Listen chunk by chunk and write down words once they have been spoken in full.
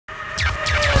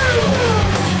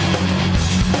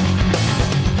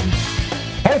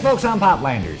folks, I'm Pop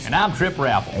Landers. And I'm Trip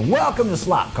Raffle. And welcome to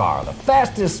SLOTCAR, the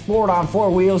fastest sport on four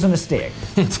wheels and a stick.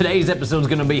 Today's episode is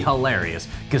going to be hilarious,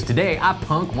 because today I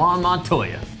punk Juan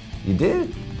Montoya. You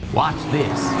did? Watch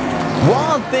this.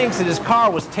 Juan thinks that his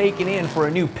car was taken in for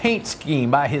a new paint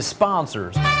scheme by his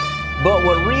sponsors. But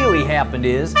what really happened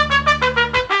is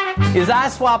I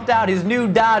swapped out his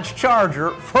new Dodge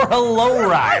Charger for a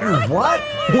lowrider. What?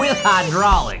 With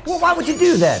hydraulics. Well, why would you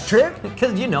do that, Trip?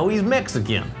 Because, you know, he's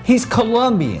Mexican. He's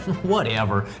Colombian.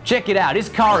 Whatever. Check it out. His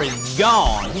car is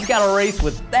gone. He's got to race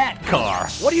with that car.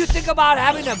 What do you think about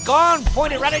having a gun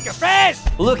pointed right at your face?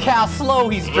 Look how slow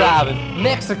he's driving.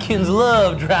 Mexicans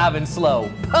love driving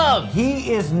slow. Pug.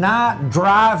 He is not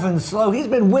driving slow. He's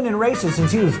been winning races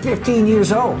since he was 15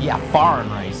 years old. Yeah,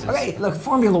 foreign races. Okay, look,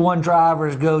 Formula One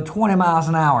drivers go 20 miles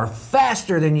an hour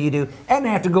faster than you do, and they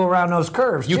have to go around those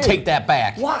curves, You too. take that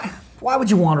back. Why would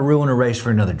you want to ruin a race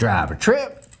for another driver,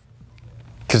 Trip?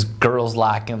 Because girls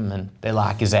like him and they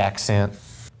like his accent.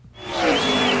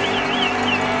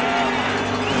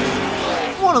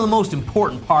 One of the most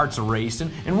important parts of racing,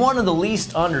 and one of the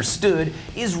least understood,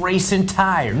 is racing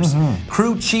tires.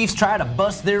 Crew chiefs try to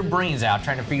bust their brains out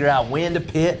trying to figure out when to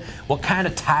pit, what kind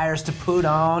of tires to put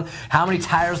on, how many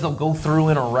tires they'll go through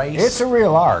in a race. It's a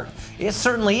real art. It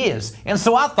certainly is. And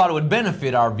so I thought it would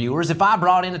benefit our viewers if I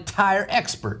brought in a tire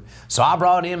expert. So I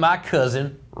brought in my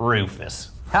cousin, Rufus.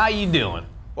 How you doing?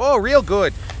 Oh, real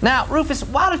good. Now, Rufus,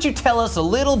 why don't you tell us a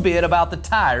little bit about the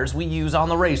tires we use on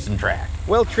the racing track?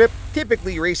 Well, Trip,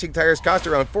 typically racing tires cost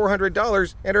around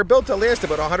 $400 and are built to last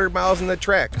about 100 miles on the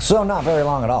track. So not very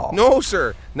long at all. No,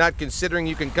 sir. Not considering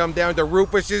you can come down to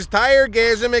Rufus's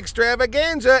Tiregasm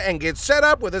Extravaganza and get set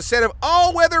up with a set of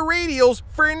all-weather radials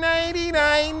for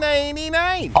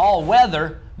 $99.99. All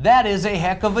weather? That is a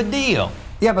heck of a deal.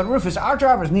 Yeah, but Rufus, our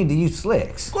drivers need to use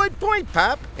slicks. Good point,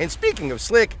 Pop. And speaking of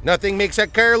slick, nothing makes a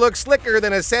car look slicker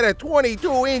than a set of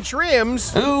 22-inch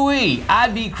rims. Ooh-wee,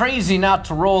 I'd be crazy not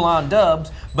to roll on dubs,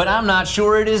 but I'm not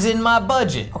sure it is in my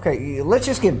budget. Okay, let's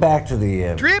just get back to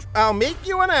the... Trip, I'll make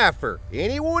you an offer.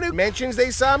 Anyone who mentions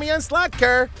they saw me on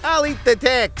SLOTCAR, I'll eat the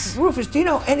tax. Rufus, do you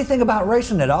know anything about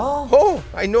racing at all? Oh,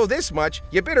 I know this much.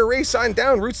 You better race on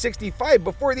down Route 65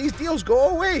 before these deals go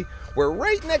away. We're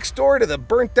right next door to the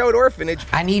burnt-out orphanage.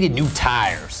 I needed new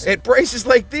tires. At prices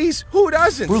like these, who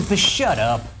doesn't? Rufus, shut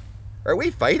up. Are we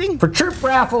fighting? For Trip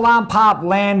Raffle, I'm Pop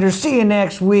Landers. See you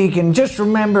next week, and just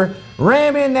remember,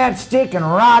 ram in that stick and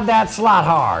ride that slot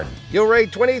hard. You'll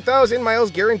ride 20,000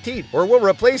 miles guaranteed, or we'll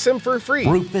replace them for free.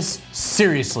 Rufus,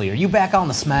 seriously, are you back on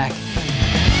the smack?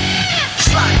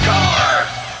 SLOTCAR!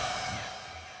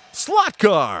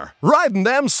 SLOTCAR! Riding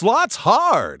them slots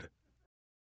hard!